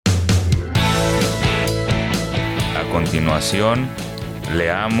continuación,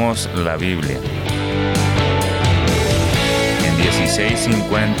 leamos la Biblia. En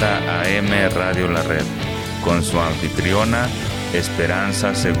 1650 AM Radio La Red, con su anfitriona,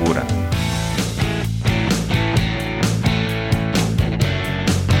 Esperanza Segura.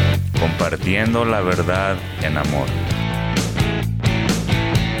 Compartiendo la verdad en amor.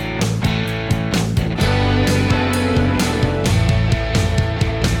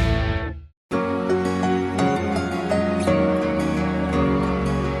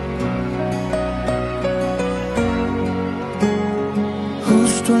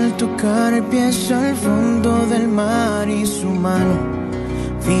 Al tocar el pie al fondo del mar y su mano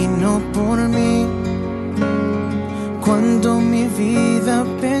vino por mí. Cuando mi vida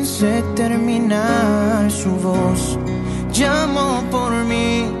pensé terminar, su voz llamó por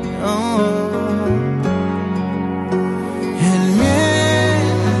mí. El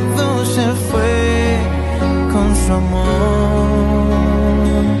miedo se fue con su amor.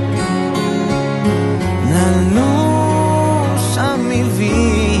 La luz a mi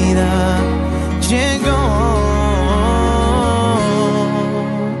vida llegó.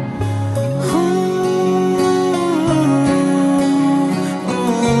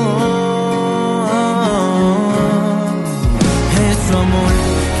 Es su amor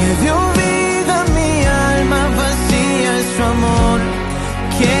que dio vida a mi alma vacía. Es su amor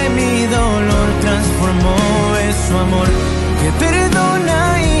que mi dolor transformó. Es su amor que perdona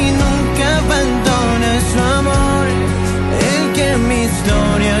y nunca abandona. Es su amor el que mi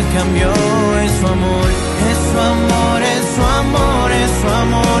historia cambió. Es su amor, es su amor, es su amor, es su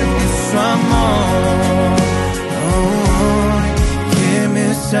amor, es su amor, que me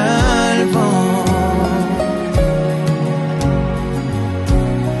salvó.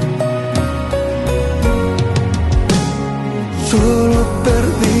 Solo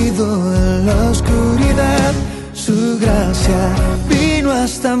perdido en la oscuridad, su gracia vino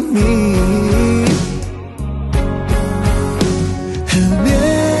hasta mí. El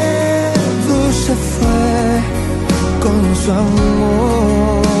miedo se fue con su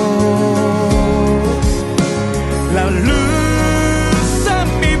amor. La luz a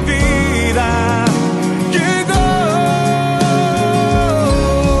mi vida llegó.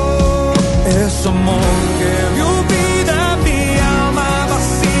 Es su amor que dio vida a mi alma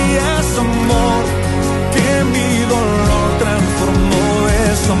vacía. Es su amor que mi dolor transformó.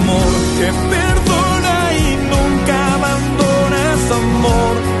 Es su amor que perdona y nunca abandona. Es su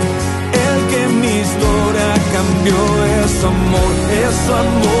amor el que mi historia cambió. Es su amor, es su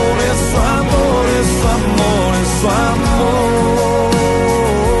amor, es su amor, es su amor, es su amor.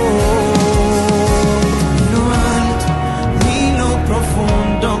 Lo alto ni lo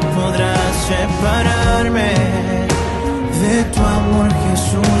profundo podrá separarme de tu amor,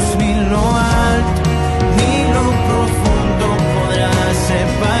 Jesús. Ni lo alto ni lo profundo podrá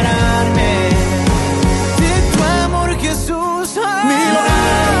separarme de tu amor, Jesús. Ni lo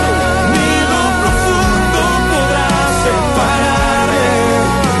alto ni lo profundo podrá separarme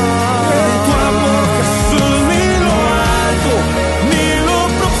de tu amor, Jesús. Ni lo alto ni lo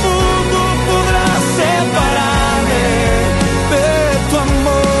profundo podrá separarme de tu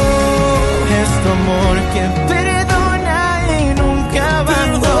amor. Es tu amor que perdona y nunca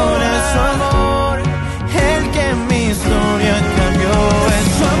abandona. Es su amor el que mi historia cambió. Es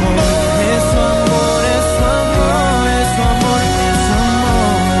su amor, es su amor, es su amor, es su amor, es su amor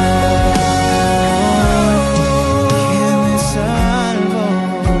que me salvó.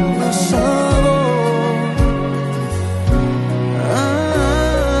 Me salvó.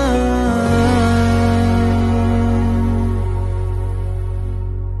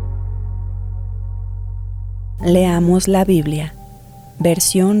 Leamos la Biblia.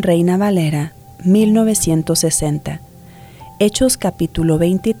 Versión Reina Valera, 1960. Hechos capítulo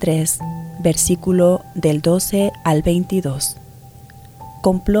 23, versículo del 12 al 22.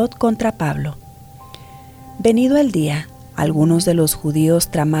 Complot contra Pablo. Venido el día, algunos de los judíos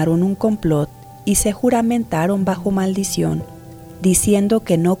tramaron un complot y se juramentaron bajo maldición, diciendo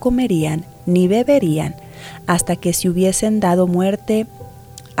que no comerían ni beberían hasta que se hubiesen dado muerte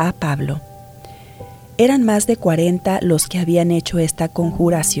a Pablo. Eran más de 40 los que habían hecho esta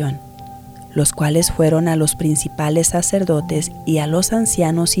conjuración, los cuales fueron a los principales sacerdotes y a los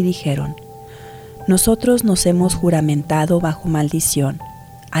ancianos y dijeron: nosotros nos hemos juramentado bajo maldición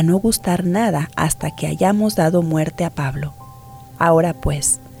a no gustar nada hasta que hayamos dado muerte a Pablo. Ahora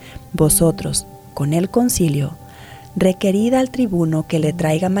pues, vosotros, con el concilio, requerid al tribuno que le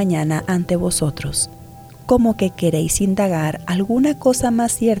traiga mañana ante vosotros, como que queréis indagar alguna cosa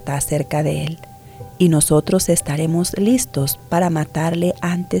más cierta acerca de él, y nosotros estaremos listos para matarle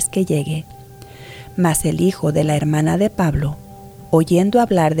antes que llegue. Mas el hijo de la hermana de Pablo, oyendo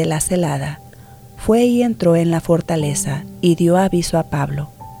hablar de la celada, fue y entró en la fortaleza y dio aviso a Pablo.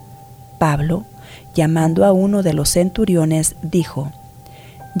 Pablo, llamando a uno de los centuriones, dijo: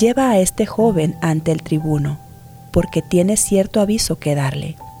 «Lleva a este joven ante el tribuno, porque tiene cierto aviso que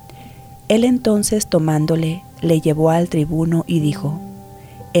darle». Él entonces, tomándole, le llevó al tribuno y dijo: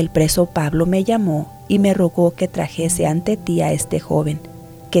 «El preso Pablo me llamó y me rogó que trajese ante ti a este joven,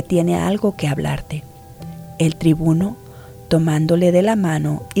 que tiene algo que hablarte». El tribuno, tomándole de la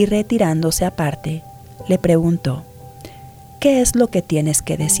mano y retirándose aparte, le preguntó: «¿Qué es lo que tienes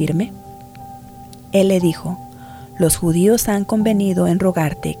que decirme?». Él le dijo: «Los judíos han convenido en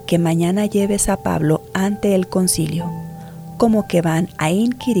rogarte que mañana lleves a Pablo ante el concilio, como que van a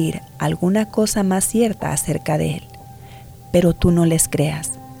inquirir alguna cosa más cierta acerca de él. Pero tú no les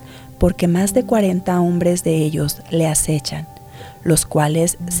creas, porque más de 40 hombres de ellos le acechan, los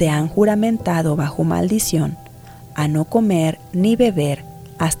cuales se han juramentado bajo maldición a no comer ni beber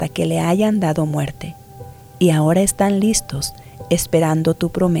hasta que le hayan dado muerte, y ahora están listos, esperando tu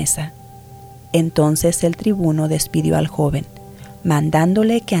promesa». Entonces el tribuno despidió al joven,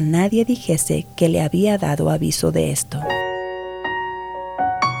 mandándole que a nadie dijese que le había dado aviso de esto.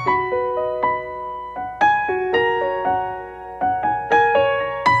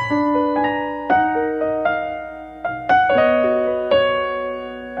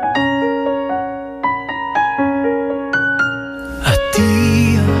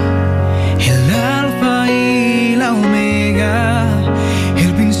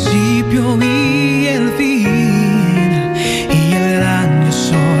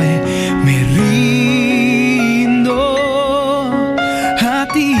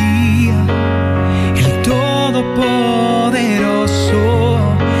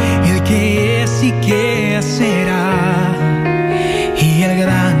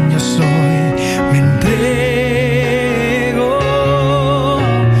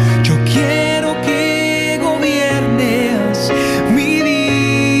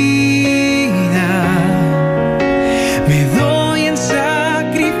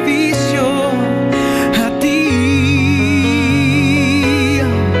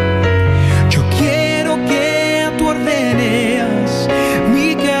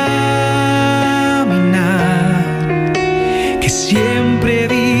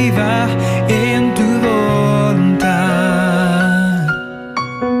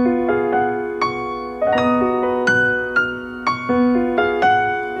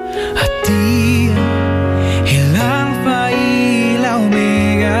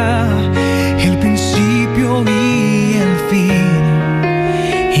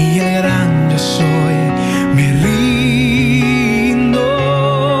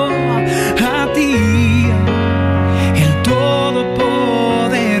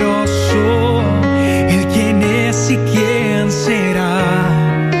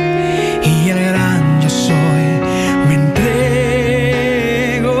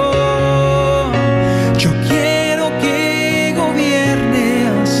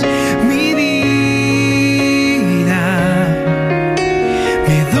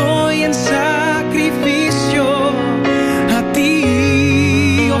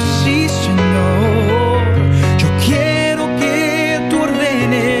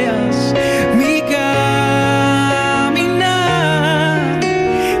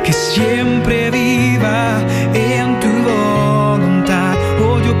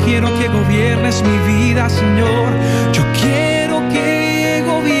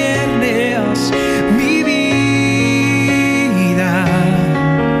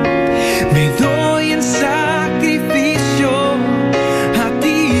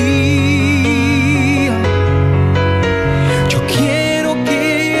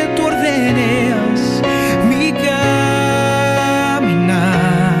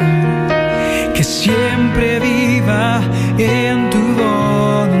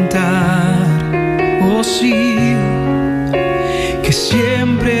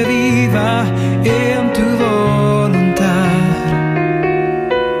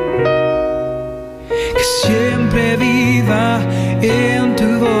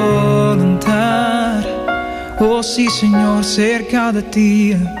 Sí, Señor, cerca de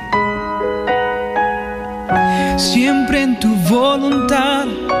ti, siempre en tu voluntad,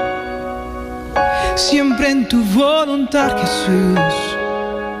 siempre en tu voluntad, Jesús.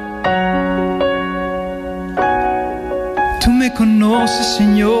 Tú me conoces,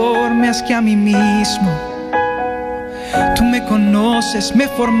 Señor, más que a mí mismo. Tú me conoces, me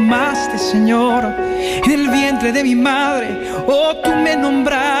formaste, Señor, en el vientre de mi madre. Oh, tú me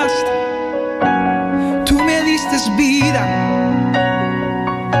nombraste. Tú me diste vida,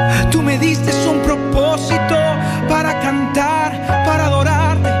 tú me diste un propósito.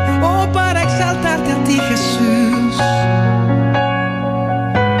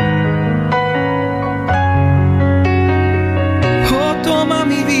 toma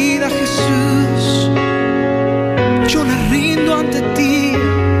mi vida, Jesús. Yo la rindo ante ti.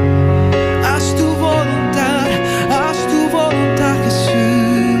 Haz tu voluntad, Jesús.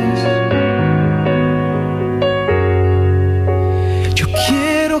 Yo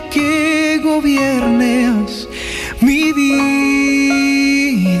quiero que gobiernes mi vida.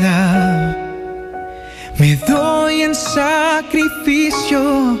 Me doy en sacrificio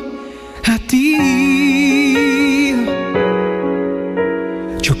a ti.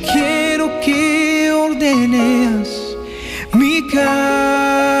 Yo quiero que ordenes mi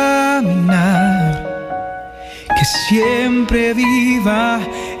caminar, que siempre viva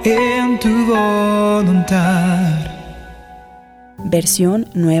en tu voluntad. Versión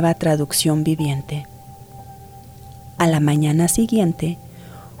Nueva Traducción Viviente. A la mañana siguiente,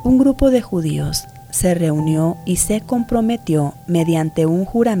 un grupo de judíos se reunió y se comprometió mediante un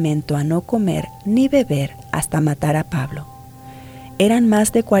juramento a no comer ni beber hasta matar a Pablo. Eran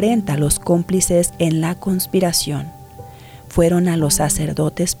más de 40 los cómplices en la conspiración. Fueron a los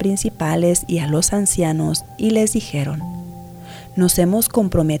sacerdotes principales y a los ancianos y les dijeron: nos hemos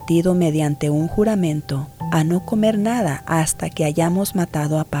comprometido mediante un juramento a no comer nada hasta que hayamos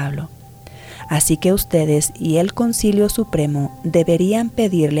matado a Pablo. Así que ustedes y el Concilio Supremo deberían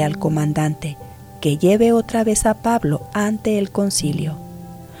pedirle al comandante que lleve otra vez a Pablo ante el concilio.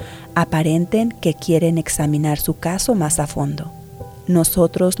 Aparenten que quieren examinar su caso más a fondo.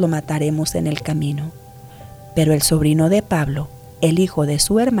 Nosotros lo mataremos en el camino. Pero el sobrino de Pablo, el hijo de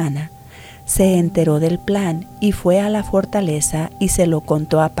su hermana, se enteró del plan y fue a la fortaleza y se lo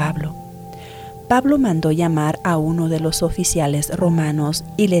contó a Pablo. Pablo mandó llamar a uno de los oficiales romanos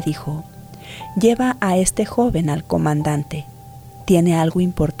y le dijo: lleva a este joven al comandante. Tiene algo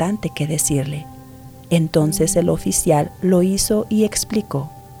importante que decirle. Entonces el oficial lo hizo y explicó: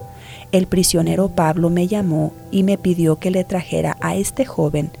 el prisionero Pablo me llamó y me pidió que le trajera a este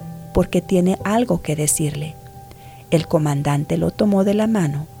joven porque tiene algo que decirle. El comandante lo tomó de la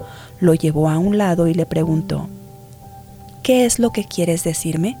mano, lo llevó a un lado y le preguntó: ¿qué es lo que quieres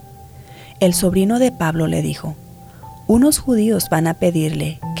decirme? El sobrino de Pablo le dijo: unos judíos van a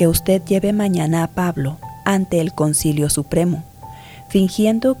pedirle que usted lleve mañana a Pablo ante el Concilio Supremo,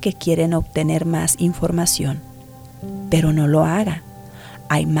 fingiendo que quieren obtener más información. Pero no lo haga.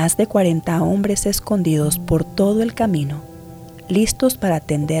 Hay más de 40 hombres escondidos por todo el camino, listos para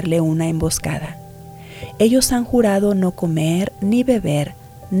tenderle una emboscada. Ellos han jurado no comer ni beber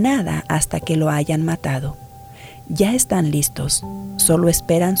nada hasta que lo hayan matado. Ya están listos, solo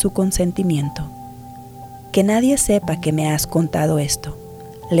esperan su consentimiento. Que nadie sepa que me has contado esto,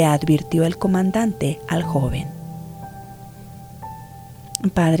 le advirtió el comandante al joven.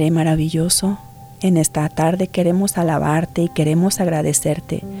 Padre maravilloso, en esta tarde queremos alabarte y queremos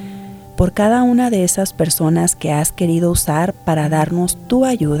agradecerte por cada una de esas personas que has querido usar para darnos tu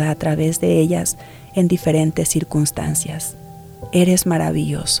ayuda a través de ellas en diferentes circunstancias. Eres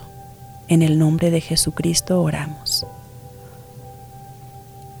maravilloso. En el nombre de Jesucristo oramos.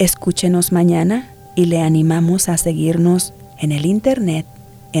 Escúchenos mañana y le animamos a seguirnos en el internet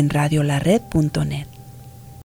en radiolared.net.